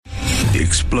The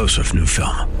explosive new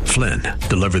film, Flynn,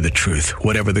 deliver the truth,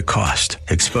 whatever the cost,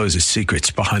 exposes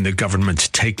secrets behind the government's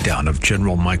takedown of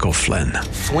General Michael Flynn.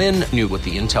 Flynn knew what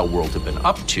the intel world had been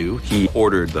up to. He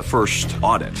ordered the first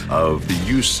audit of the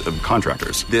use of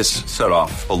contractors. This set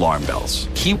off alarm bells.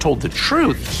 He told the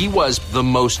truth. He was the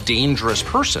most dangerous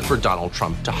person for Donald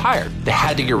Trump to hire. They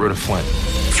had to get rid of Flynn.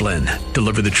 Flynn,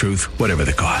 deliver the truth, whatever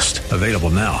the cost. Available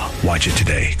now. Watch it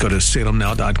today. Go to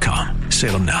salemnow.com.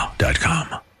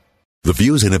 salemnow.com. The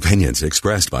views and opinions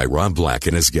expressed by Rob Black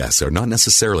and his guests are not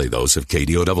necessarily those of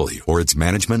KDOW or its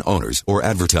management, owners, or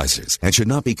advertisers and should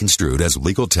not be construed as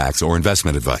legal, tax, or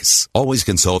investment advice. Always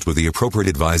consult with the appropriate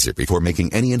advisor before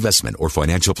making any investment or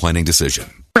financial planning decision.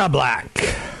 Rob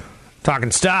Black,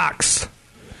 talking stocks,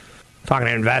 talking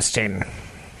investing.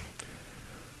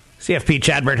 CFP,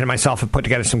 Chad Burton, and myself have put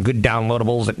together some good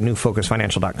downloadables at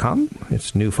newfocusfinancial.com.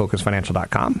 It's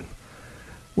newfocusfinancial.com.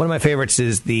 One of my favorites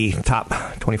is the top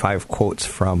 25 quotes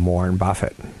from Warren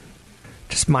Buffett.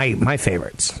 Just my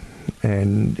favorites.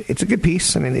 And it's a good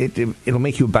piece. I mean, it'll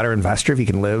make you a better investor if you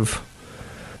can live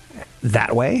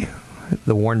that way,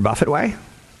 the Warren Buffett way.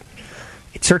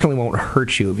 It certainly won't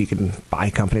hurt you if you can buy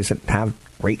companies that have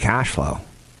great cash flow.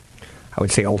 I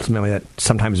would say ultimately that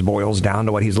sometimes boils down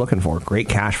to what he's looking for. Great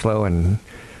cash flow and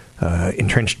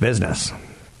entrenched business.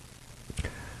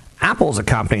 Apple's a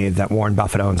company that Warren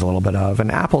Buffett owns a little bit of,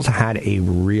 and Apple's had a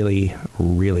really,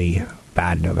 really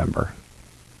bad November.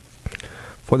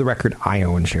 For the record, I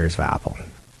own shares of Apple.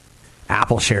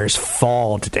 Apple shares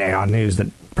fall today on news that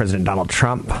President Donald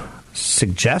Trump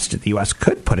suggested the U.S.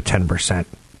 could put a 10%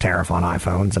 tariff on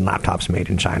iPhones and laptops made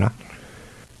in China.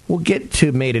 We'll get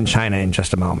to made in China in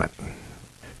just a moment.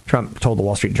 Trump told the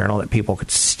Wall Street Journal that people could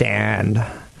stand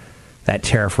that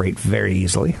tariff rate very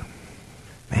easily.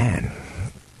 Man,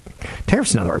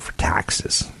 tariff's another word for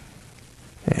taxes.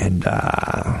 And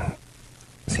it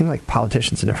seems like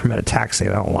politicians have never met a tax they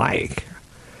don't like.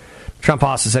 Trump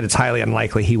also said it's highly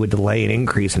unlikely he would delay an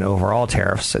increase in overall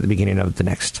tariffs at the beginning of the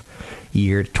next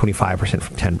year to 25%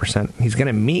 from 10%. He's going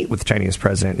to meet with Chinese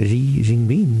President Xi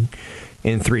Jinping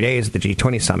in 3 days at the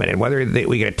G20 summit. And whether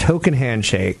we get a token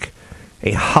handshake,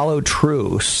 a hollow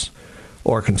truce,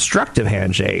 or a constructive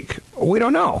handshake, we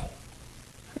don't know.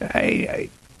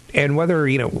 And whether,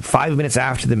 5 minutes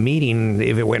after the meeting,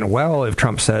 if it went well, if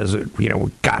Trump says,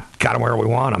 got him where we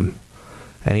want him,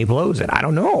 and he blows it, I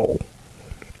don't know.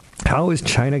 How is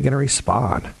China going to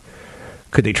respond?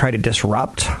 Could they try to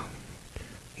disrupt?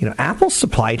 Apple's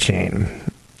supply chain,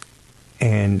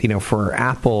 and, for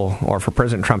Apple or for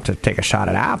President Trump to take a shot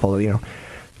at Apple,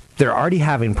 they're already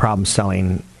having problems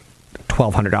selling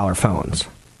 $1,200 phones.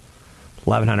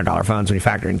 $1,100 phones, when you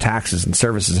factor in taxes and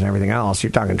services and everything else,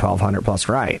 you're talking $1,200 plus,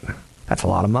 right? That's a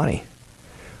lot of money.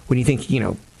 When you think,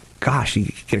 gosh,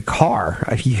 you get a car,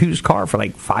 a used car for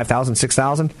like $5,000,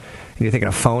 $6,000, and you're thinking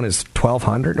a phone is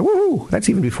 $1,200. Woo! That's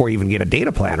even before you even get a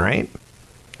data plan, right?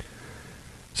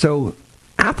 So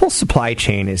Apple's supply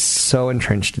chain is so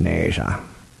entrenched in Asia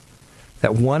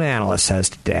that one analyst says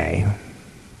today,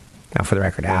 now for the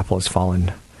record, Apple has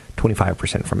fallen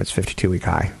 25% from its 52-week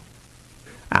high.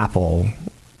 Apple,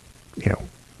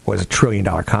 was a $1 trillion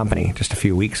company just a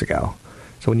few weeks ago.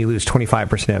 So when you lose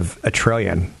 25% of $1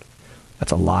 trillion,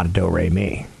 that's a lot of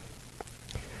do-re-mi.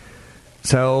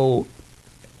 So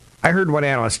I heard one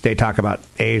analyst today talk about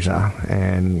Asia,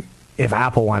 and if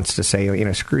Apple wants to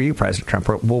say, screw you, President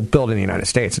Trump, we'll build in the United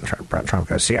States, and Trump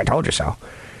goes, see, I told you so.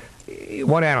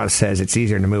 One analyst says it's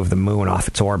easier to move the moon off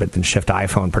its orbit than shift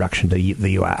iPhone production to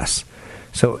the U.S.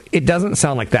 So it doesn't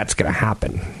sound like that's going to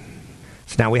happen.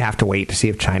 So now we have to wait to see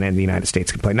if China and the United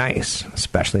States can play nice,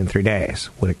 especially in 3 days.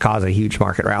 Would it cause a huge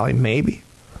market rally? Maybe.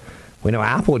 We know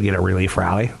Apple would get a relief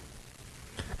rally.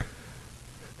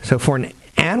 So for an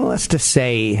analyst to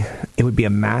say it would be a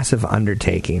massive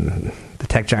undertaking, the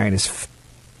tech giant is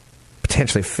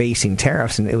potentially facing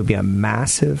tariffs, and it would be a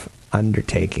massive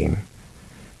undertaking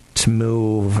to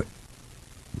move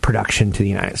production to the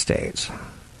United States.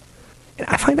 And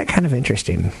I find that kind of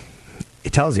interesting.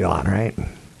 It tells you a lot, right?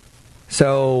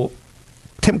 So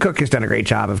Tim Cook has done a great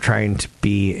job of trying to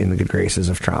be in the good graces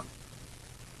of Trump.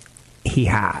 He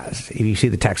has. If you see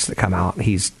the texts that come out,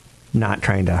 he's not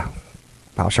trying to,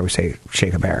 how shall we say,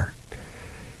 shake a bear.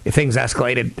 If things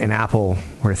escalated and Apple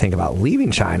were to think about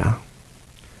leaving China,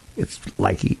 it's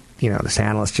like, this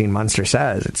analyst Gene Munster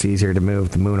says, it's easier to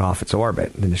move the moon off its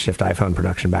orbit than to shift iPhone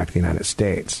production back to the United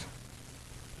States.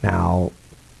 Now,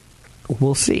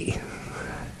 we'll see.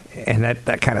 And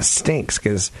that kind of stinks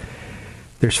because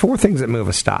there's 4 things that move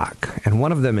a stock, and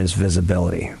one of them is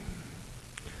visibility.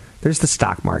 There's the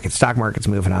stock market. Stock market's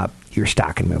moving up, your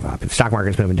stock can move up. If stock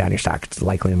market's moving down, your stock is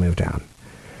likely to move down.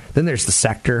 Then there's the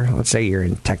sector. Let's say you're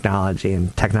in technology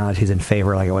and technology is in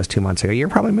favor like it was 2 months ago. You're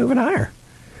probably moving higher.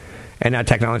 And now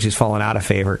technology's fallen out of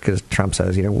favor because Trump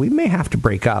says, we may have to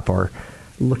break up or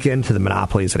look into the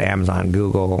monopolies that Amazon,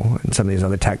 Google, and some of these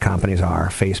other tech companies are.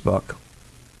 Facebook.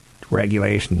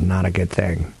 Regulation, not a good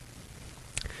thing.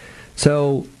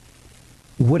 So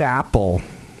would Apple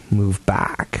move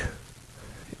back?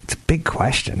 It's a big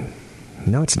question.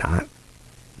 No, it's not.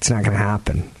 It's not going to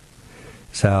happen.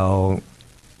 So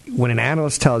when an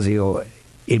analyst tells you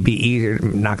it'd be easier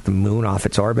to knock the moon off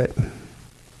its orbit,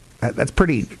 that's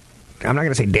pretty, I'm not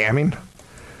going to say damning,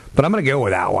 but I'm going to go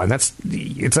with that one.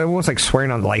 It's almost like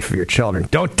swearing on the life of your children.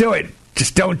 Don't do it.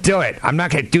 Just don't do it. I'm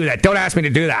not going to do that. Don't ask me to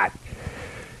do that.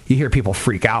 You hear people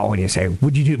freak out when you say,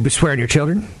 would you swear on your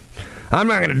children? I'm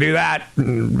not going to do that,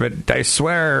 but I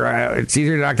swear it's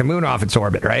easier to knock the moon off its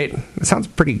orbit, right? It sounds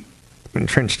pretty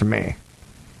entrenched to me.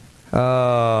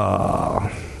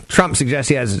 Trump suggests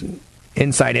he has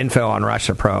inside info on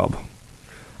Russia probe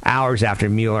hours after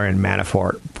Mueller and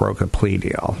Manafort broke a plea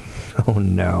deal. Oh,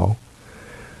 no.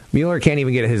 Mueller can't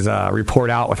even get his report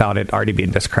out without it already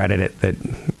being discredited, that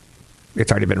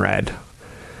it's already been read.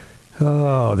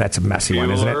 Oh, that's a messy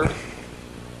one, isn't it?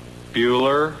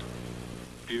 Bueller.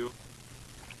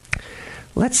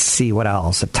 Let's see what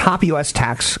else. A top U.S.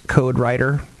 tax code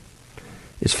writer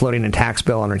is floating a tax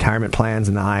bill on retirement plans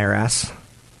in the IRS.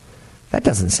 That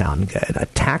doesn't sound good. A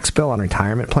tax bill on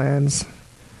retirement plans?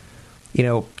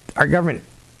 Our government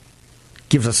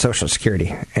gives us Social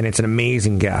Security, and it's an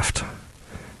amazing gift.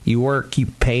 You work, you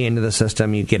pay into the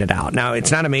system, you get it out. Now,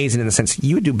 it's not amazing in the sense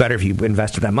you would do better if you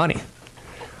invested that money.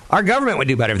 Our government would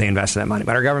do better if they invested that money,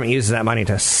 but our government uses that money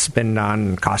to spend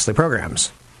on costly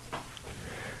programs.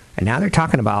 And now they're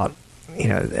talking about, the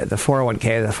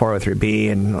 401k, the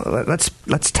 403b, and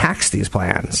let's tax these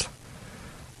plans.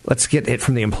 Let's get it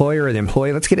from the employer or the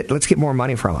employee. Let's get more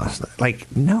money from us.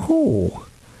 No.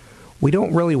 We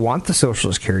don't really want the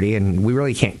Social Security, and we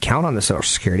really can't count on the Social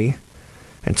Security.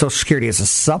 And Social Security is a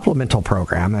supplemental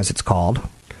program, as it's called,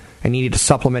 and you need to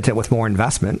supplement it with more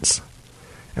investments.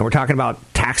 And we're talking about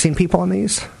taxing people on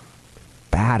these?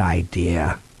 Bad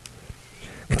idea.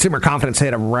 Consumer confidence hit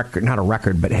hit a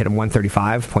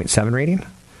 135.7 rating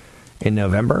in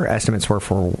November. Estimates were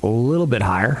for a little bit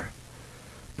higher,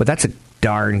 but that's a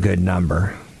darn good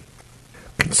number.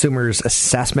 Consumers'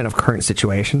 assessment of current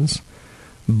situations,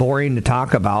 boring to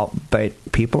talk about, but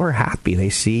people are happy. They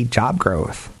see job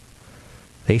growth.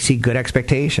 They see good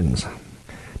expectations.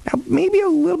 Now, maybe a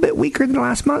little bit weaker than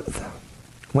last month.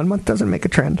 1 month doesn't make a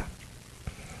trend.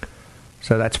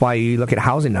 So that's why you look at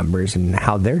housing numbers and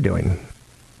how they're doing.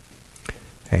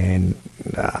 And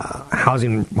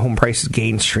housing home prices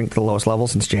gained strength to the lowest level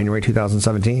since January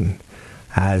 2017.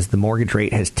 As the mortgage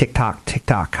rate has tick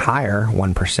tock higher,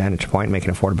 1 percentage point,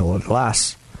 making affordability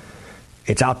less.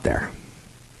 It's out there.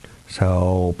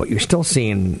 So, but you're still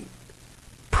seeing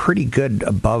pretty good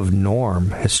above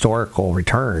norm historical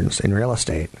returns in real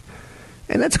estate.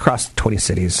 And that's across 20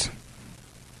 cities.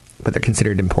 But they're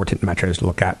considered important metros to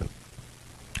look at.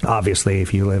 Obviously,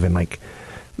 if you live in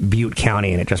Butte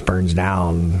County and it just burns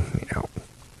down,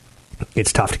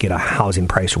 it's tough to get a housing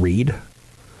price read.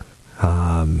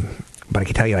 But I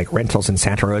can tell you, rentals in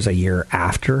Santa Rosa a year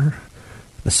after,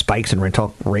 the spikes in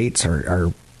rental rates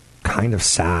are kind of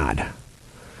sad.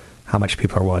 How much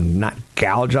people are willing to not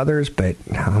gouge others, but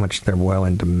how much they're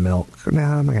willing to milk. No,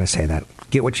 I'm not going to say that.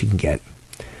 Get what you can get.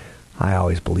 I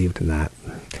always believed in that.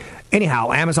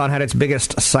 Anyhow, Amazon had its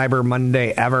biggest Cyber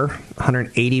Monday ever.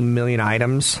 180 million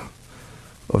items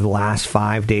over the last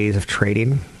 5 days of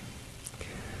trading.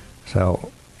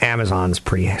 So Amazon's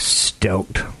pretty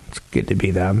stoked. It's good to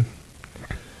be them.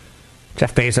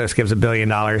 Jeff Bezos gives $1 billion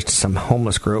to some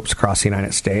homeless groups across the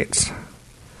United States.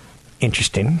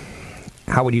 Interesting.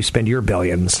 How would you spend your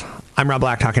billions? I'm Rob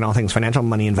Black, talking all things financial,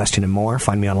 money, investing, and more.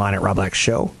 Find me online at Rob Black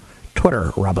Show.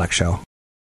 Twitter, Rob Black Show.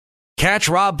 Catch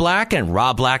Rob Black and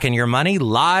Rob Black and Your Money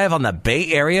live on the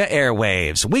Bay Area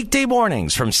airwaves, weekday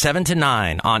mornings from 7 to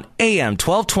 9 on AM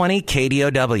 1220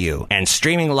 KDOW and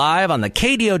streaming live on the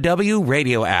KDOW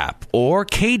radio app or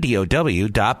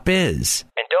KDOW.biz.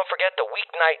 And don't forget the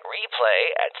weeknight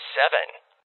replay at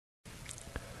 7.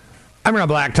 I'm Rob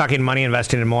Black, talking money,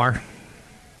 investing, and more.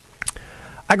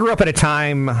 I grew up at a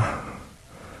time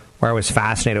where I was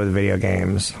fascinated with video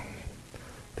games.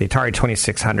 The Atari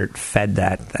 2600 fed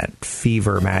that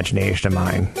fever imagination of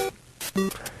mine.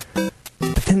 But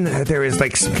then there was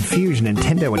some confusion.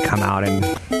 Nintendo would come out and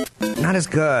not as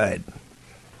good,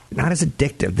 not as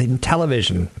addictive. Then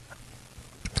television,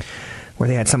 where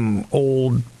they had some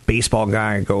old baseball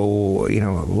guy go,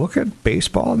 look at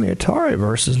baseball on the Atari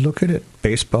versus look at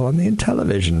baseball on the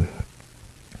Intellivision.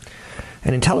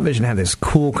 And Intellivision had this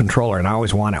cool controller, and I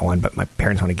always wanted one, but my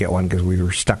parents wanted to get one because we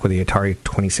were stuck with the Atari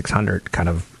 2600 kind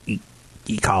of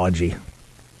ecology.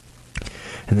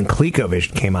 And then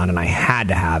ColecoVision came on, and I had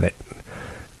to have it.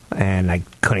 And I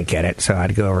couldn't get it, so I had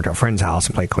to go over to a friend's house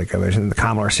and play ColecoVision, the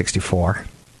Commodore 64.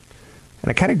 And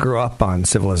I kind of grew up on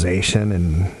Civilization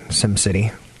and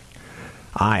SimCity.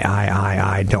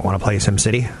 I don't want to play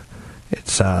SimCity.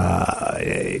 It's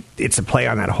a play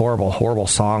on that horrible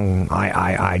song,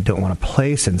 I don't want to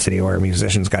play SimCity, where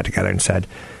musicians got together and said,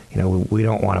 we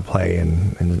don't want to play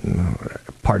in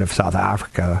part of South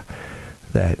Africa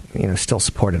that, still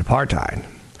supported apartheid.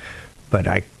 But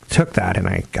I took that and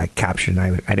I captured it,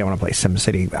 and I didn't want to play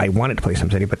SimCity. I wanted to play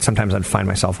SimCity, but sometimes I'd find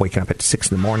myself waking up at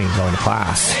 6 in the morning going to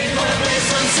class.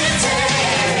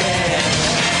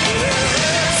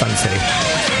 Sun City.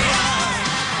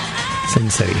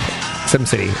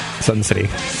 SimCity.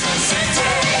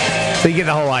 So you get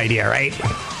the whole idea, right?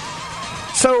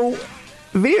 So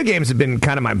video games have been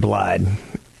kind of my blood.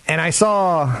 And I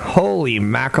saw, holy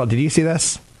mackerel, did you see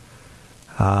this?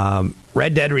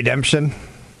 Red Dead Redemption.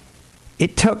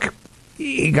 It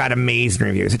got amazing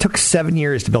reviews. It took 7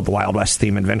 years to build the Wild West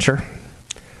theme adventure.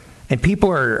 And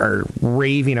people are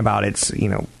raving about its,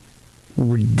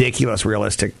 ridiculous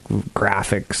realistic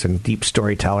graphics and deep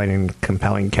storytelling and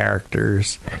compelling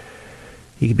characters.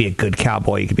 You could be a good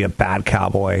cowboy, you could be a bad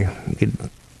cowboy, you could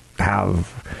have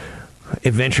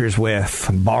adventures with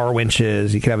bar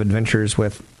winches, you could have adventures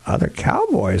with other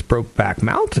cowboys, Brokeback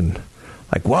Mountain.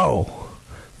 Like, whoa,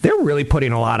 they're really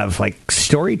putting a lot of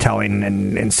storytelling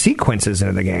and sequences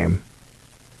into the game.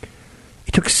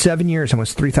 It took 7 years,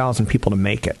 almost 3,000 people to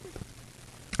make it.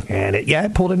 And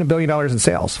it pulled in $1 billion in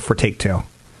sales for Take-Two.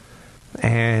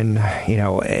 And,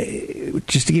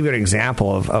 just to give you an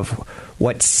example of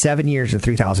what 7 years and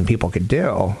 3,000 people could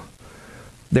do,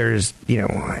 there's,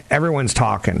 everyone's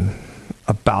talking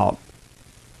about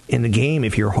in the game,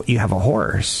 if you have a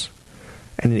horse,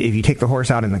 and if you take the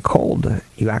horse out in the cold,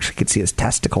 you actually could see his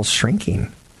testicles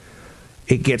shrinking.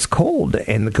 It gets cold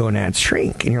and the gonads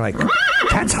shrink. And you're like,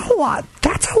 that's a lot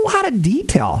of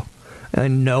detail.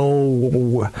 And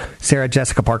no, Sarah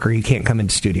Jessica Parker, you can't come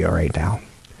into studio right now.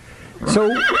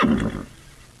 So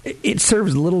it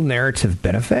serves little narrative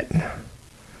benefit,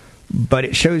 but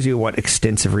it shows you what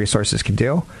extensive resources can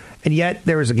do. And yet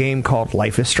there was a game called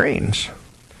Life is Strange,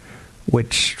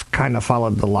 which kind of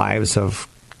followed the lives of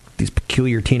these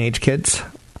peculiar teenage kids,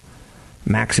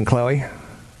 Max and Chloe.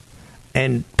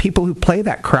 And people who play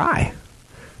that cry.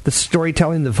 The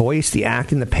storytelling, the voice, the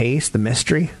acting, the pace, the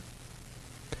mystery.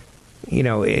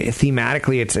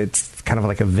 Thematically, it's kind of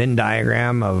like a Venn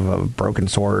diagram of Broken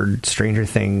Sword, Stranger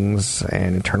Things,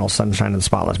 and Eternal Sunshine of the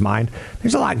Spotless Mind.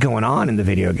 There's a lot going on in the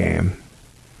video game.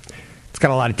 It's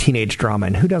got a lot of teenage drama,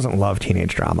 and who doesn't love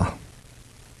teenage drama?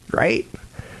 Right?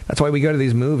 That's why we go to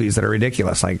these movies that are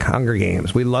ridiculous, like Hunger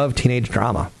Games. We love teenage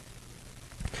drama.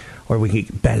 Or we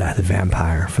get Bella the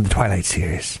vampire from the Twilight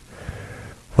series.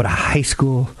 What a high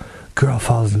school girl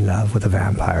falls in love with a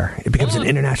vampire. It becomes an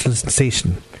international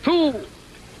sensation. 2,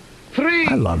 3.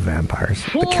 I love vampires.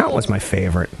 4, The Count was my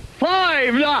favorite.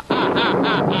 5.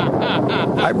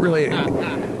 I really...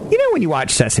 when you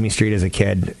watch Sesame Street as a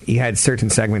kid, you had certain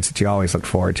segments that you always looked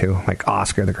forward to, like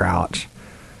Oscar the Grouch.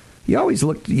 You're always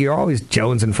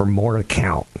jonesing for more to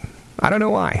Count. I don't know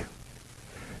why.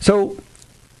 So,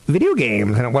 video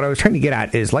games, and what I was trying to get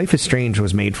at is Life is Strange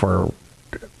was made for...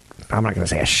 I'm not going to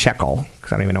say a shekel,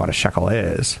 because I don't even know what a shekel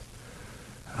is.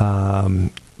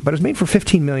 But it was made for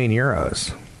 15 million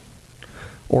euros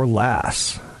or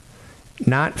less.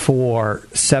 Not for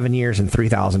 7 years and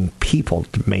 3,000 people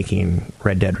making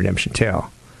Red Dead Redemption 2.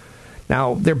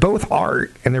 Now, they're both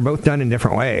art, and they're both done in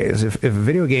different ways. If a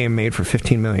video game made for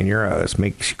 15 million euros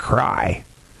makes you cry,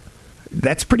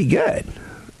 that's pretty good.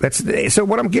 So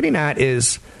what I'm getting at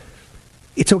is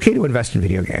it's okay to invest in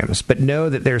video games, but know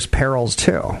that there's perils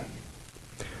too.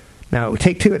 Now,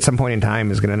 Take-Two at some point in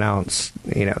time is going to announce,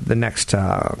 the next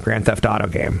Grand Theft Auto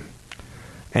game.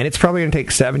 And it's probably going to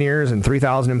take 7 years and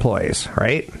 3,000 employees,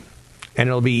 right? And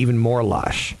it'll be even more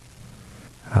lush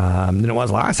than it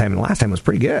was last time. And last time was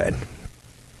pretty good.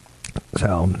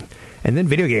 So, and then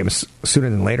video games, sooner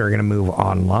than later, are going to move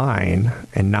online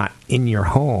and not in your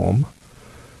home,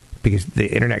 because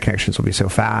the internet connections will be so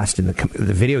fast, and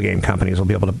the video game companies will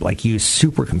be able to use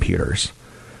supercomputers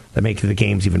that make the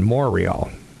games even more real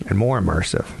and more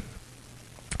immersive.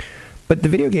 But the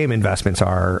video game investments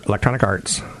are Electronic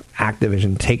Arts,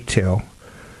 Activision, Take-Two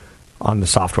on the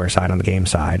software side, on the game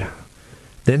side.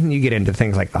 Then you get into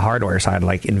things like the hardware side,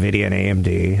 like NVIDIA and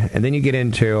AMD. And then you get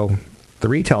into the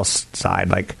retail side,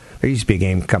 like there used to be a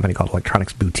game company called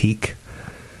Electronics Boutique.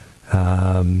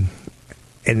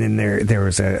 And then there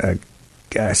was a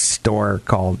store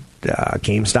called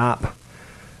GameStop.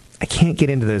 I can't get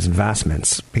into those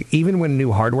investments. Even when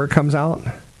new hardware comes out,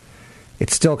 it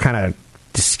still kind of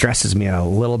distresses me a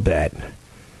little bit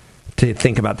to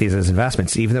think about these as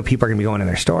investments. Even though people are going to be going in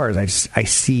their stores, I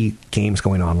see games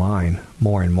going online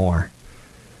more and more.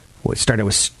 It started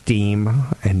with Steam,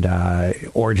 and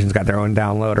Origin's got their own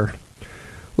downloader,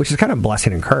 which is kind of a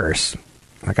blessing and curse.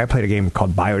 Like, I played a game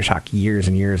called BioShock years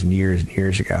and years and years and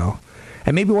years ago.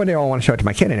 And maybe one day I'll want to show it to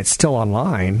my kid, and it's still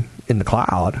online in the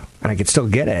cloud, and I could still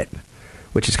get it,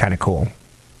 which is kind of cool.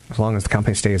 As long as the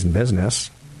company stays in business,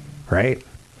 right?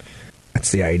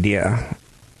 That's the idea.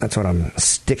 That's what I'm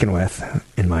sticking with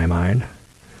in my mind.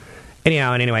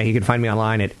 Anyhow, and anyway, you can find me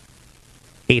online at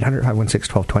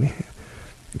 800-516-1220.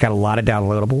 Got a lot of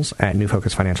downloadables at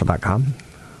newfocusfinancial.com.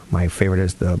 My favorite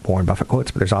is the Warren Buffett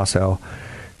quotes, but there's also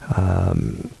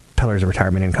pillars of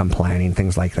retirement income planning,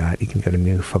 things like that. You can go to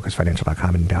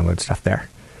newfocusfinancial.com and download stuff there.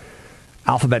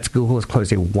 Alphabet's Google has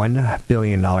closed a $1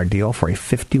 billion deal for a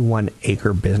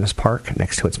 51-acre business park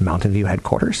next to its Mountain View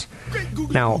headquarters.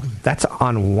 Now, that's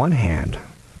on one hand.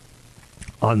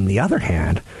 On the other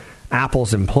hand,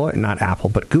 Google's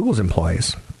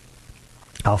employees,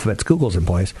 Alphabet's Google's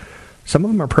employees, some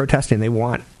of them are protesting. They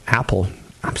want Apple.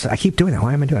 I keep doing that.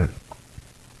 Why am I doing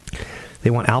it? They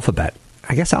want Alphabet.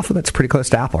 I guess Alphabet's pretty close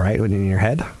to Apple, right? In your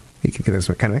head, you can get this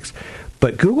kind of mix.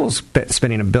 But Google's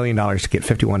spending $1 billion to get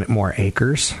 51 more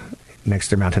acres next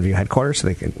to their Mountain View headquarters so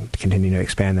they can continue to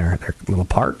expand their little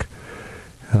park.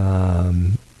 Their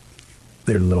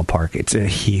little park. It's a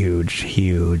huge,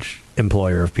 huge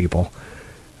employer of people.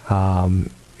 A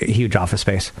huge office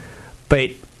space.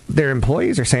 But their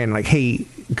employees are saying, like, hey,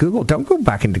 Google, don't go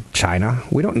back into China.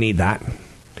 We don't need that.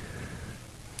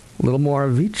 A little more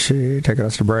Avicii taking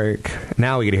us to break.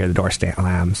 Now we get to hear the door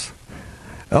slams.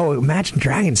 Oh, Imagine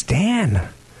Dragons, Dan.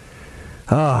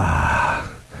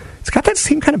 It's got that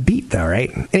same kind of beat, though,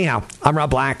 right? Anyhow, I'm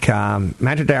Rob Black.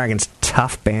 Imagine Dragons,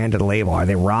 tough band to label. Are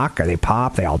they rock? Are they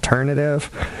pop? Are they alternative?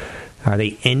 Are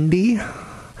they indie?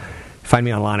 Find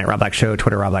me online at Rob Black Show,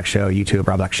 Twitter Rob Black Show, YouTube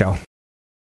Rob Black Show.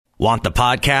 Want the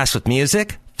podcast with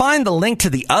music? Find the link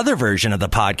to the other version of the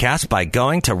podcast by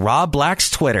going to Rob Black's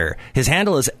Twitter. His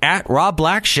handle is at Rob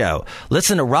Black Show.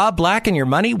 Listen to Rob Black and Your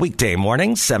Money weekday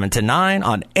mornings, 7 to 9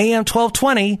 on AM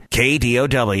 1220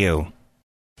 KDOW.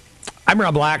 I'm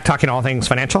Rob Black, talking all things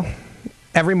financial.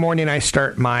 Every morning I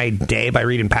start my day by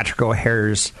reading Patrick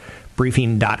O'Hare's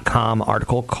Briefing.com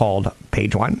article called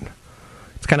Page One.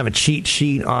 It's kind of a cheat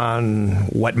sheet on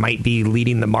what might be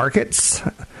leading the markets,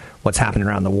 what's happening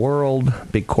around the world,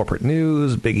 big corporate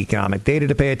news, big economic data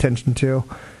to pay attention to.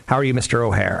 How are you, Mr.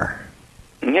 O'Hare?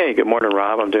 Hey, good morning,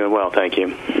 Rob. I'm doing well, thank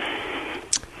you.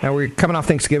 Now, we're coming off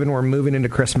Thanksgiving. We're moving into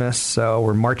Christmas, so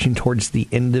we're marching towards the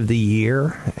end of the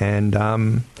year,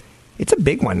 and it's a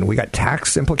big one. We got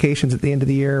tax implications at the end of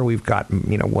the year. We've got,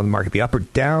 will the market be up or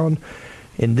down?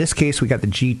 In this case, we got the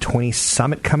G20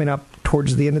 summit coming up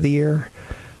towards the end of the year.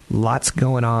 Lots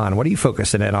going on. What are you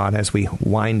focusing in on as we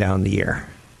wind down the year?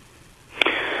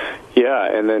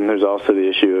 Yeah, and then there's also the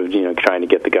issue of, trying to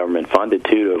get the government funded,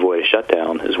 too, to avoid a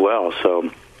shutdown as well. So,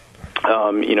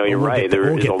 you're right.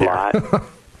 There is a lot.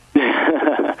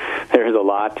 There's a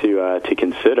lot to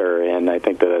consider, and I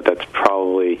think that's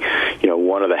probably,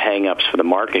 one of the hang-ups for the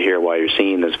market here while you're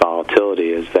seeing this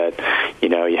volatility is that,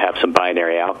 you have some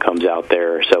binary outcomes out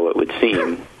there, so it would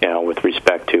seem, with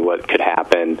respect to what could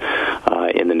happen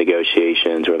in the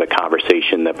negotiations or the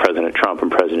conversation that President Trump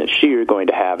and President Xi are going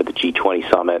to have at the G20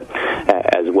 summit,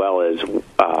 as well as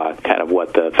kind of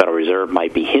what the Federal Reserve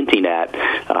might be hinting at,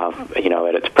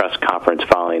 at its press conference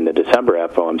following the December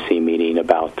FOMC meeting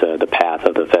about the path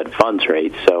of the Fed funds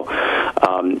rate. So,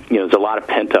 there's a lot of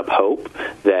pent-up hope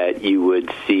that you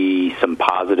would see some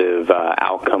positive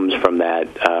outcomes from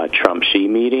that Trump-Xi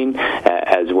meeting,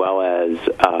 as well as,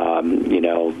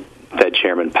 Fed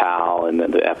Chairman Powell and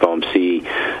the FOMC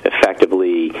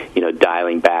effectively,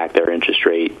 dialing back their interest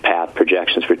rate path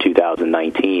projections for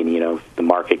 2019. The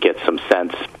market gets some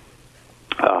sense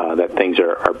that things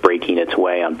are breaking its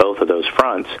way on both of those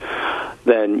fronts,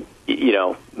 then,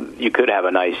 you could have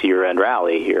a nice year-end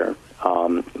rally here.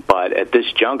 But at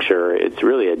this juncture, it's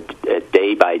really a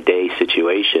day-by-day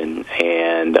situation,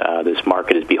 and this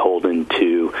market is beholden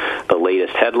to the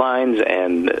latest headlines,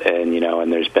 and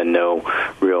there's been no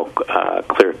real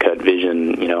clear-cut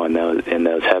vision, in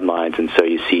those headlines, and so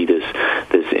you see this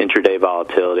intraday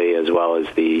volatility as well as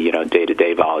the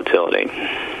day-to-day volatility.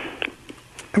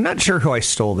 I'm not sure who I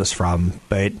stole this from,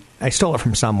 but I stole it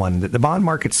from someone. The bond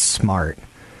market's smart,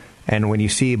 and when you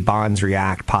see bonds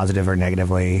react positive or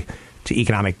negatively to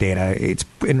economic data. It's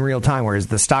in real time, whereas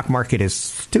the stock market is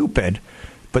stupid,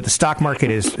 but the stock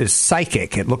market is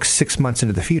psychic. It looks 6 months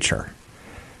into the future.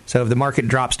 So if the market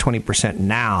drops 20%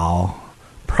 now,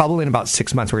 probably in about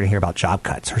 6 months we're going to hear about job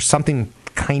cuts or something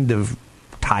kind of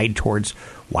tied towards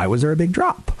why was there a big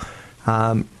drop.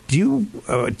 Do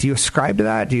you ascribe to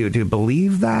that? Do you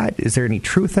believe that? Is there any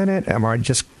truth in it? Am I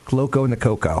just loco in the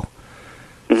cocoa?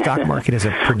 Stock market is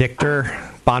a predictor,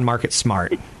 bond market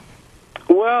smart.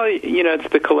 Well,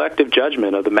 it's the collective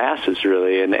judgment of the masses,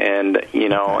 really, and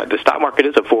the stock market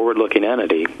is a forward-looking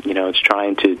entity. It's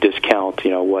trying to discount,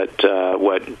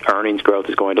 what earnings growth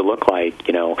is going to look like,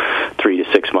 3 to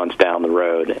 6 months down the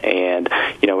road. And,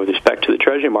 with respect to the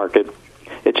Treasury market,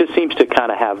 it just seems to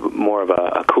kind of have more of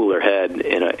a cooler head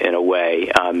in a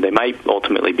way. They might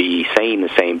ultimately be saying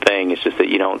the same thing. It's just that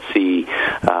you don't see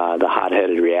the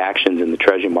hot-headed reactions in the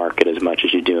Treasury market as much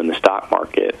as you do in the stock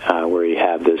market, where you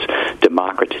have this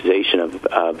democratization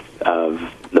of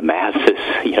the masses,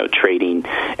 trading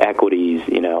equities,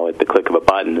 at the click of a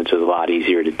button, which is a lot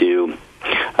easier to do.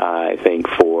 I think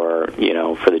for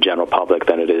the general public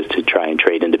than it is to try and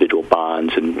trade individual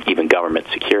bonds and even government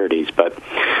securities. But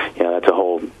that's a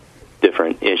whole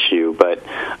different issue. But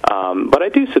I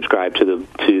do subscribe to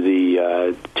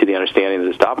the understanding that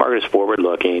the stock market is forward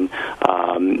looking,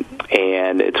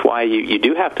 and it's why you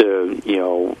do have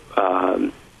to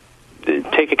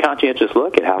take a conscientious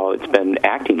look at how it's been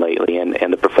acting lately,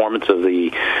 and the performance of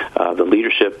the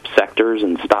leadership sectors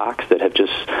and stocks that have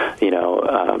just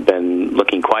been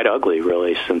looking quite ugly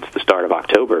really since the start of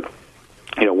October.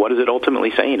 What is it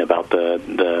ultimately saying about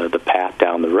the path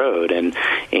down the road? And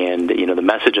the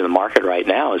message in the market right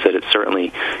now is that it's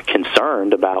certainly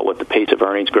concerned about what the pace of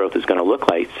earnings growth is going to look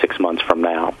like 6 months from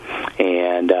now.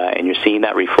 And you're seeing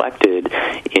that reflected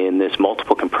in this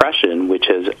multiple compression, which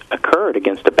has occurred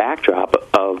against a backdrop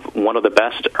of one of the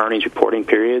best earnings reporting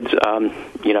periods,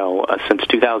 since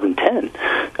 2010,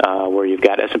 where you've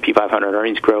got S&P 500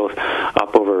 earnings growth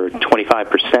up over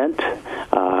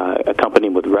 25%, accompanied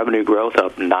with revenue growth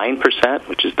up 9%,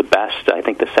 which is the best, I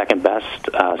think the second best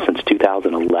since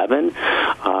 2011.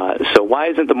 So why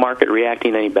isn't the market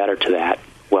reacting any better to that?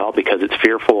 Well, because it's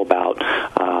fearful about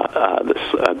this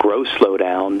growth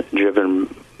slowdown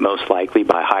driven most likely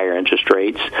by higher interest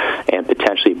rates and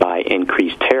potentially by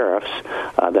increased tariffs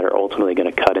that are ultimately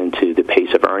going to cut into the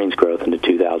pace of earnings growth into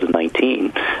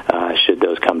 2019 should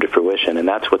those come to fruition. And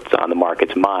that's what's on the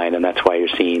market's mind, and that's why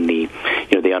you're seeing the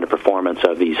underperformance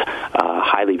of these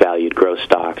highly valued growth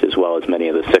stocks as well as many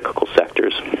of the cyclical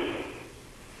sectors.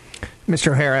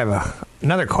 Mr. O'Hare, I have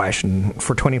another question.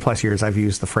 For 20-plus years, I've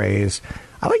used the phrase,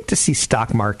 I like to see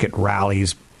stock market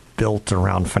rallies built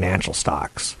around financial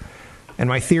stocks. And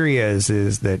my theory is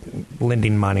that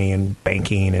lending money and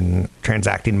banking and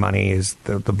transacting money is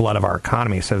the blood of our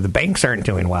economy. So if the banks aren't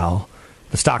doing well,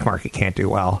 the stock market can't do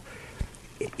well.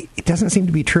 It doesn't seem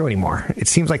to be true anymore. It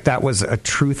seems like that was a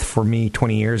truth for me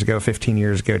 20 years ago, 15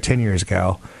 years ago, 10 years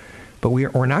ago. But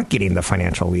we're not getting the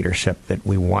financial leadership that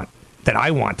we want, that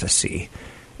I want to see.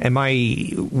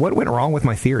 What went wrong with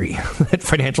my theory that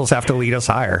financials have to lead us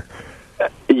higher?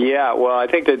 Yeah, well, I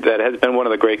think that has been one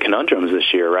of the great conundrums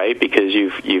this year, right? Because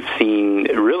you've seen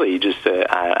really just an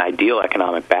ideal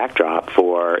economic backdrop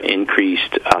for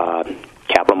increased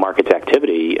capital markets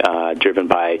activity driven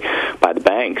by the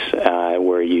banks,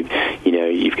 where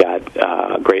you've got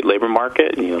a great labor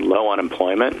market, low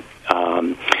unemployment,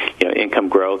 income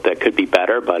growth that could be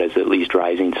better, but is at least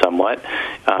rising somewhat,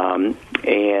 and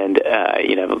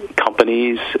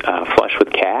companies flush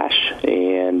with cash,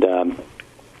 and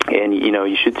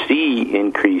you should see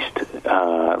increased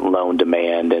loan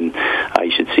demand, and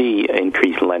you should see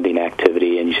increased lending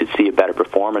activity, and you should see a better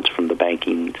performance from the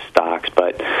banking stocks.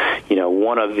 But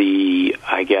one of the,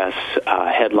 I guess,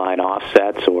 headline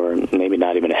offsets, or maybe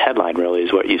not even a headline really,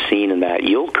 is what you've seen in that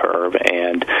yield curve,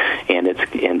 and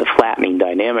it's in the flattening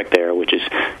dynamic there, which is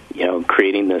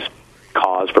creating this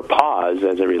cause for pause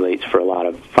as it relates for a lot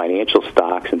of financial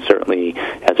stocks, and certainly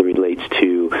as it relates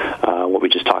to what we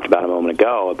just talked about a moment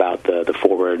ago about the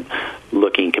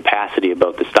forward-looking capacity of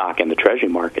both the stock and the Treasury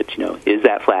markets. Is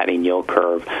that flattening yield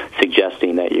curve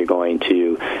suggesting that you're going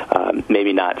to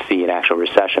maybe not see an actual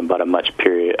recession, but a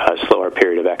slower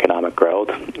period of economic growth,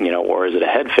 or is it a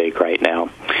head fake right now?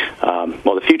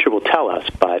 Well, the future will tell us,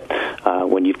 but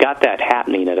when you've got that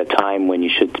happening at a time when you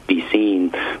should be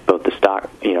seeing both the stock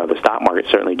market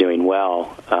certainly doing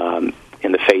well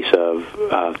in the face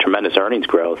of tremendous earnings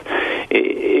growth,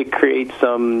 it creates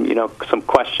some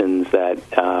questions that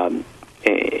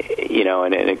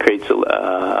and it creates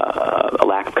a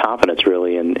lack of confidence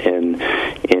really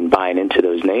in buying into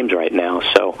those names right now.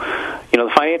 So, the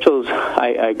financials,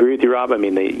 I agree with you, Rob. I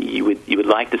mean, you would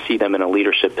like to see them in a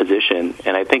leadership position,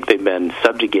 and I think they've been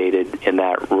subjugated in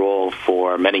that role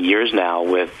for many years now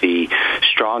with the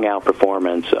strong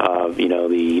outperformance of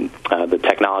the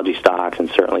technology stocks and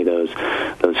certainly those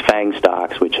FANG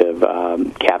stocks, which have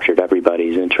captured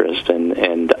everybody's interest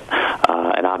and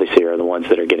obviously are the ones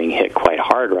that are getting hit quite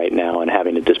hard right now and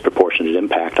having a disproportionate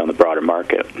impact on the broader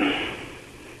market.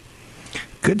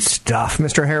 Good stuff.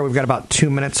 Mr. Hare, we've got about 2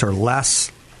 minutes or less.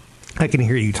 I can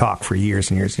hear you talk for years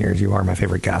and years and years. You are my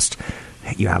favorite guest.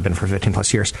 You have been for 15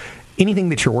 plus years. Anything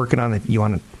that you're working on that you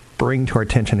want to bring to our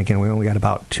attention? Again, we only got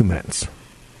about 2 minutes.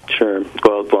 Sure.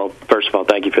 Well, first of all,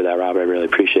 thank you for that, Rob. I really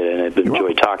appreciate it, and I've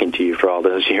enjoyed talking to you for all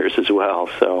those years as well.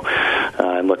 So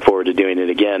I look forward to doing it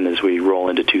again as we roll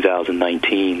into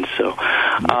 2019. So,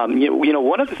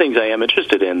 one of the things I am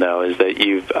interested in, though, is that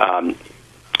you've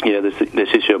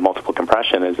this issue of multiple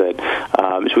compression is that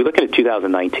as we look at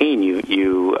 2019,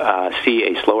 you see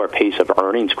a slower pace of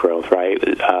earnings growth, right?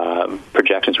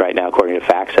 Projections right now, according to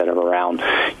FactSet, of around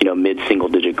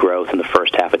mid-single-digit growth in the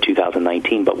first half of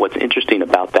 2019. But what's interesting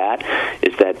about that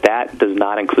is that does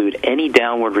not include any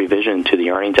downward revision to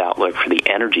the earnings outlook for the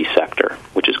energy sector,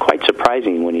 which is quite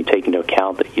surprising when you take into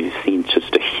account that you've seen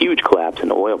just a huge collapse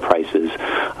in oil prices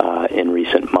in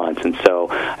recent months. And so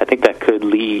I think that could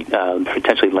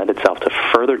potentially lend itself to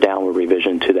further downward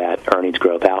revision to that earnings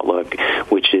growth outlook,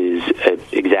 which is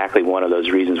exactly one of those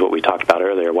reasons what we talked about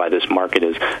earlier, why this market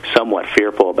is somewhat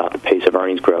fearful about the pace of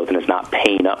earnings growth and is not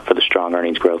paying up for the strong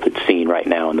earnings growth it's seen right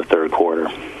now in the third quarter.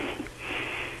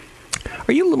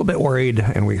 Are you a little bit worried,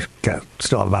 and we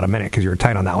still have about a minute because you were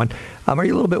tight on that one, are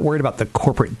you a little bit worried about the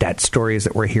corporate debt stories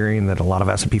that we're hearing, that a lot of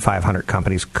S&P 500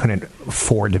 companies couldn't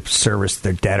afford to service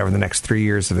their debt over the next 3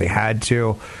 years if they had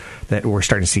to, that we're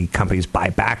starting to see companies buy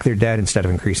back their debt instead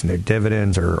of increasing their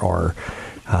dividends or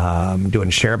doing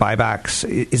share buybacks?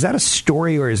 Is that a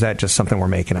story, or is that just something we're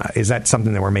making? Is that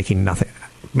something that we're making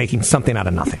something out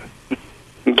of nothing?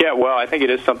 Yeah, well, I think it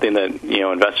is something that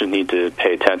investors need to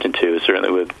pay attention to,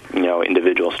 certainly with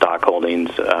individual stock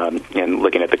holdings and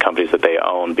looking at the companies that they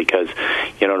own, because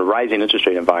in a rising interest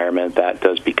rate environment, that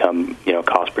does become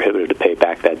cost prohibitive to pay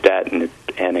back that debt,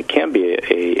 and it can be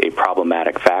a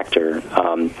problematic factor.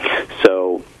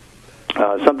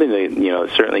 Something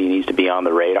that certainly needs to be on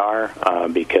the radar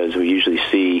because we usually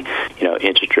see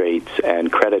interest rates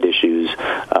and credit issues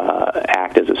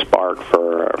act as a spark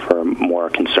for more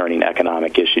concerning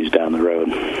economic issues down the road.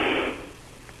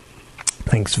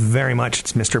 Thanks very much.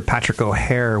 It's Mr. Patrick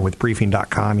O'Hare with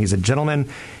Briefing.com. He's a gentleman.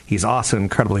 He's also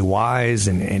incredibly wise,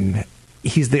 and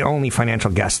he's the only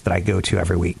financial guest that I go to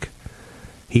every week.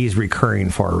 He's recurring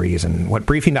for a reason. What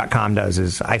Briefing.com does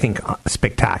is, I think,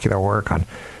 spectacular work on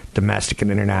domestic and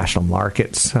international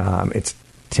markets.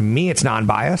 To me, it's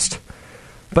non-biased.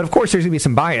 But, of course, there's going to be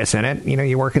some bias in it.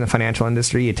 You work in the financial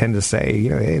industry, you tend to say,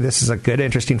 hey, this is a good,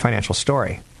 interesting financial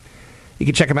story. You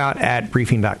can check them out at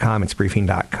Briefing.com. It's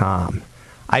Briefing.com.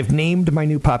 I've named my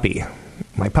new puppy.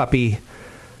 My puppy,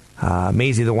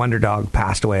 Maisie the Wonder Dog,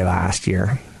 passed away last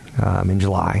year in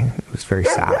July. It was very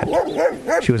sad.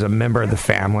 She was a member of the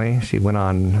family. She went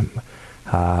on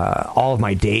all of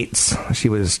my dates. She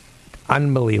was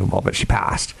unbelievable, but she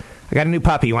passed. I got a new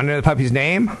puppy. You want to know the puppy's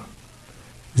name?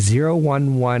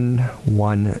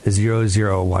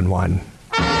 01110011.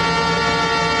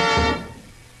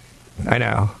 I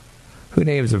know. Who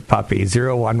names a puppy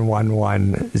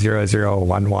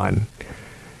 01110011?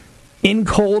 In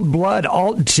Cold Blood,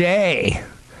 Alt J.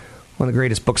 One of the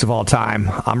greatest books of all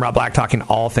time. I'm Rob Black, talking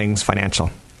all things financial.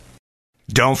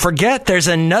 Don't forget, there's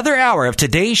another hour of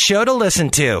today's show to listen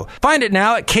to. Find it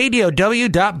now at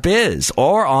KDOW.biz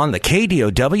or on the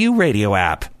KDOW radio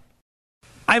app.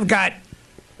 I've got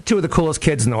two of the coolest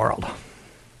kids in the world. I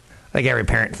think every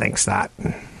parent thinks that.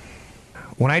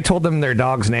 When I told them their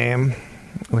dog's name,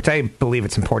 which I believe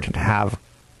it's important to have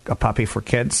a puppy for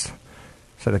kids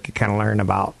so they can kind of learn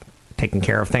about taking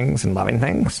care of things and loving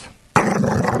things.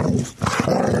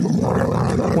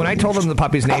 When I told them the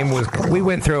puppy's name was, we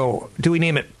went through, do we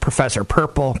name it Professor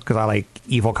Purple because I like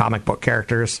evil comic book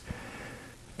characters?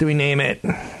 Do we name it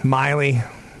Miley?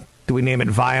 Do we name it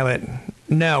Violet?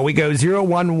 No, we go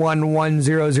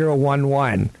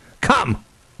 01110011. Come!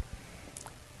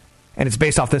 And it's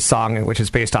based off this song, which is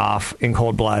based off In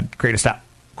Cold Blood, greatest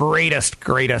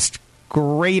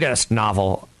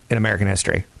novel in American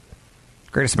history.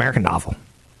 Greatest American novel.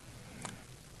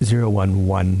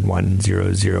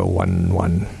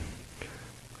 01110011.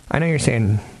 I know you're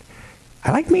saying,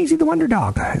 I like Maisie the Wonder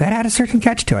Dog. That had a certain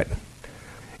catch to it.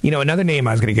 Another name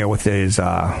I was going to go with is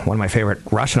one of my favorite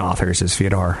Russian authors is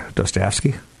Fyodor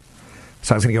Dostoevsky.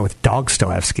 So I was going to go with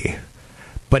Dostoevsky.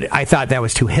 But I thought that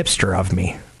was too hipster of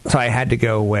me. So I had to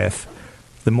go with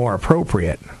the more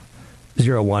appropriate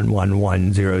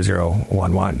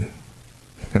 01110011.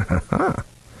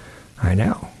 I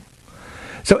know.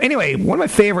 So anyway, one of my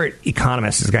favorite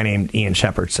economists is a guy named Ian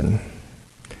Shepherdson.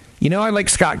 I like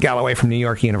Scott Galloway from New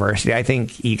York University. I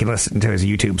think you can listen to his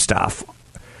YouTube stuff.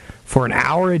 For an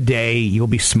hour a day, you'll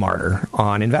be smarter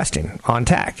on investing, on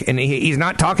tech. And he's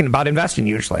not talking about investing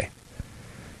usually.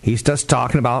 He's just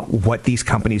talking about what these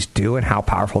companies do and how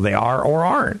powerful they are or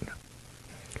aren't.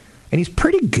 And he's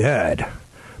pretty good.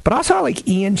 But also I like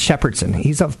Ian Shepherdson.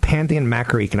 He's of Pantheon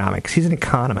Macroeconomics. He's an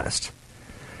economist.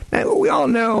 Now, we all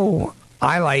know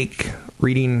I like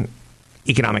reading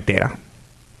economic data.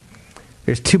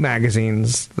 There's two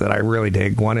magazines that I really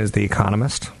dig. One is The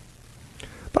Economist.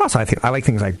 But also I like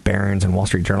things like Barron's and Wall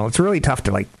Street Journal. It's really tough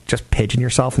to just pigeon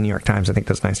yourself. The New York Times, I think,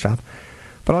 does a nice job.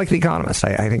 But I like The Economist.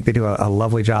 I think they do a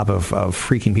lovely job of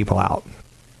freaking people out.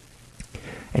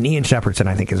 And Ian Shepherdson,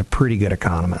 I think, is a pretty good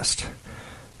economist.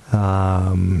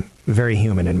 Very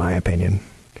human, in my opinion,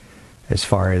 as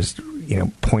far as,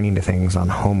 pointing to things on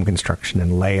home construction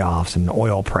and layoffs and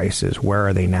oil prices. Where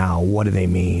are they now? What do they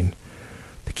mean?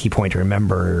 The key point to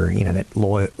remember, that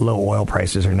low oil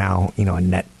prices are now, a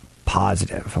net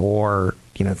positive, or,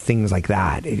 things like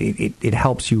that. It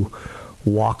helps you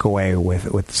walk away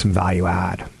with some value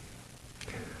add.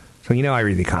 So, I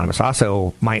read The Economist.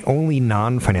 Also, my only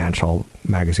non-financial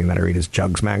magazine that I read is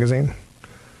Jugs Magazine,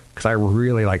 because I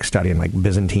really like studying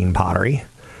Byzantine pottery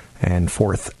and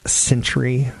 4th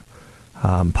century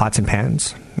pots and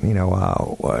pans,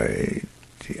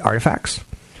 artifacts.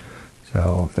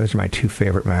 So those are my two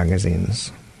favorite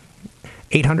magazines.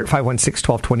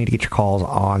 800-516-1220 to get your calls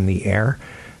on the air.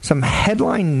 Some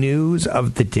headline news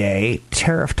of the day,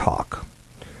 tariff talk.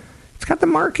 It's got the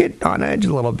market on edge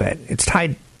a little bit. It's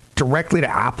tied directly to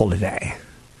Apple today.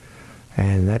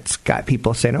 And that's got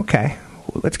people saying, okay,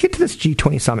 let's get to this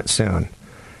G20 summit soon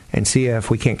and see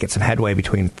if we can't get some headway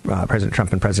between President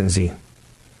Trump and President Xi.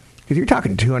 Because you're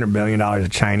talking $200 billion of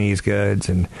Chinese goods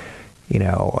and, a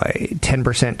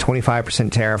 10%,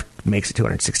 25% tariff makes it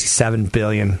 $267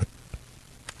 billion.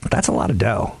 That's a lot of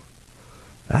dough.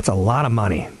 That's a lot of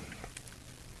money.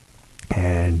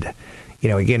 And,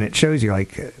 again, it shows you,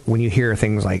 when you hear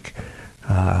things like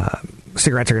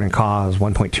cigarettes are going to cause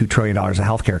 $1.2 trillion of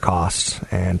healthcare costs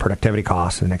and productivity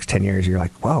costs in the next 10 years, you're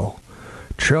like, whoa,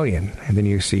 trillion. And then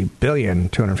you see billion,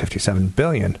 $257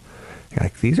 billion. You're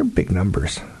like, these are big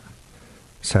numbers.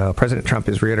 So President Trump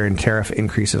is reiterating tariff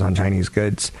increases on Chinese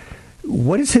goods.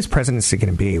 What is his presidency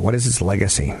going to be? What is his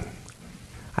legacy?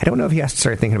 I don't know if he has to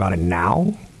start thinking about it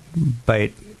now,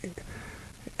 but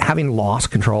having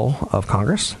lost control of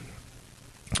Congress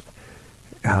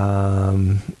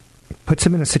puts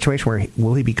him in a situation where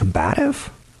will he be combative,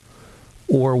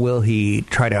 or will he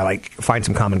try to find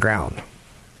some common ground?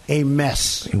 A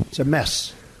mess. It's a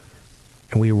mess.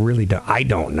 And we really don't. I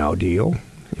don't know. Do you?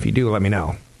 If you do, let me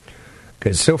know.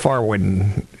 Because so far,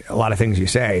 when a lot of things you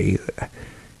say,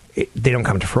 they don't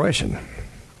come to fruition.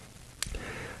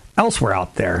 Elsewhere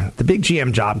out there, the big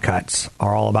GM job cuts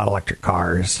are all about electric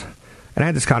cars. And I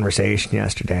had this conversation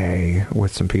yesterday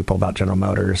with some people about General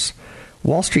Motors.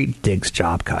 Wall Street digs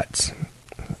job cuts.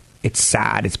 It's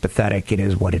sad. It's pathetic. It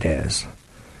is what it is.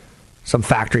 Some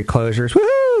factory closures.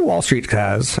 Woohoo! Wall Street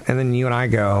says. And then you and I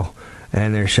go,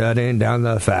 and they're shutting down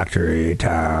the factory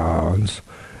towns.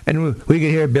 And we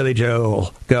could hear Billy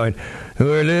Joel going,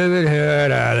 we're living here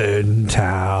at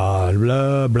Allentown,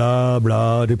 blah, blah,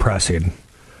 blah, depressing.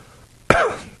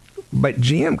 But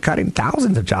GM cutting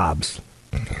thousands of jobs.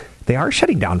 They are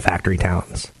shutting down factory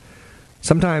towns.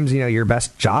 Sometimes, your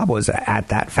best job was at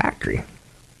that factory.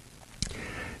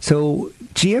 So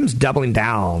GM's doubling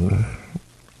down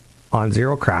on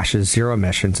zero crashes, zero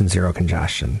emissions, and zero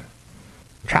congestion.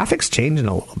 Traffic's changing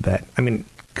a little bit. I mean,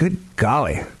 good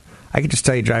golly. I could just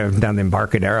tell you driving down the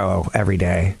Embarcadero every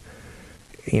day,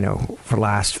 for the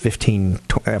last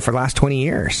 20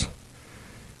 years.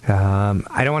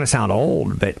 I don't want to sound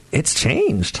old, but it's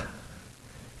changed.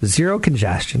 Zero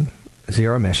congestion,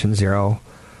 zero emissions, zero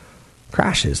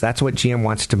crashes. That's what GM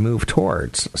wants to move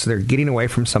towards. So they're getting away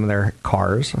from some of their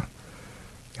cars.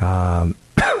 They're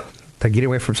getting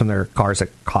away from some of their cars that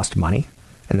cost money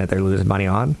and that they're losing money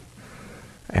on.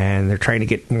 And they're trying to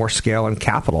get more scale and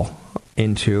capital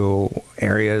into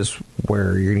areas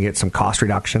where you're going to get some cost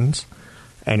reductions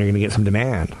and you're going to get some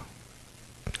demand.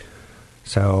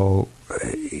 So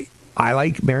I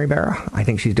like Mary Barra. I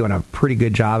think she's doing a pretty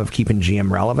good job of keeping GM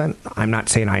relevant. I'm not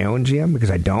saying I own GM because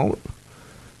I don't.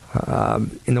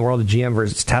 in the world of GM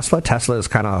versus Tesla, Tesla is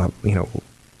kind of,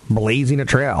 blazing a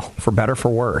trail, for better, for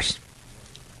worse.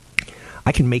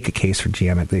 I can make a case for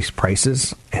GM at these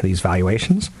prices and these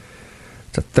valuations.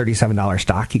 It's a $37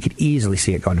 stock. You could easily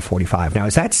see it going to $45. Now,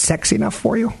 is that sexy enough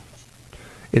for you?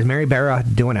 Is Mary Barra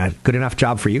doing a good enough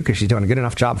job for you? Because she's doing a good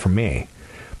enough job for me.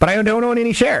 But I don't own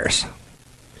any shares.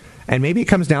 And maybe it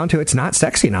comes down to it's not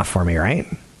sexy enough for me, right?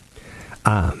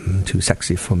 Too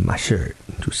sexy for my shirt.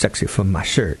 Too sexy for my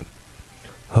shirt.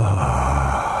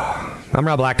 I'm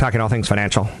Rob Black, talking all things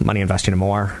financial, money, investing, and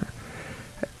more.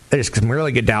 There's some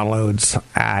really good downloads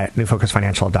at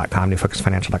newfocusfinancial.com,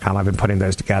 newfocusfinancial.com. I've been putting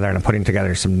those together, and I'm putting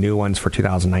together some new ones for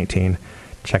 2019.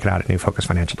 Check it out at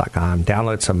newfocusfinancial.com.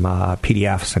 Download some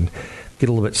PDFs and get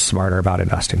a little bit smarter about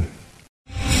investing.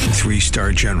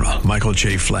 3-star General Michael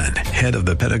J. Flynn, head of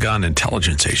the Pentagon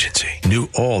Intelligence Agency, knew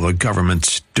all the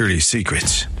government's dirty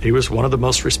secrets. He was one of the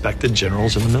most respected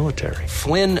generals in the military.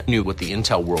 Flynn knew what the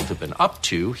intel world had been up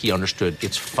to. He understood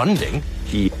its funding.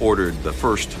 He ordered the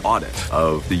first audit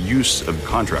of the use of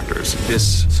contractors.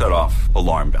 This set off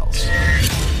alarm bells.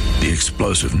 The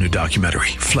explosive new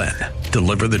documentary, Flynn,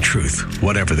 Deliver the Truth,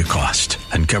 Whatever the Cost,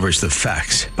 uncovers the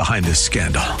facts behind this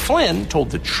scandal. Flynn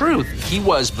told the truth. He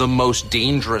was the most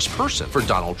dangerous person for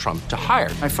Donald Trump to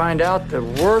hire. I find out the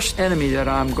worst enemy that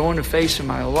I'm going to face in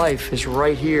my life is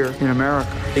right here in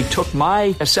America. They took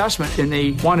my assessment and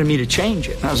they wanted me to change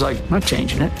it. And I was like, I'm not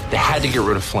changing it. They had to get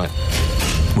rid of Flynn.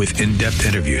 With in-depth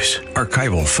interviews,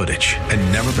 archival footage,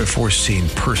 and never-before-seen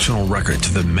personal records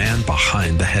of the man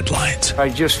behind the headlines. I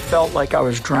just felt like I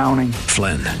was drowning.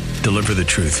 Flynn, Deliver the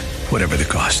Truth, Whatever the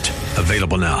Cost.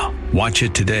 Available now. Watch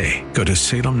it today. Go to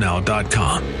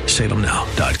salemnow.com.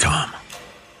 salemnow.com.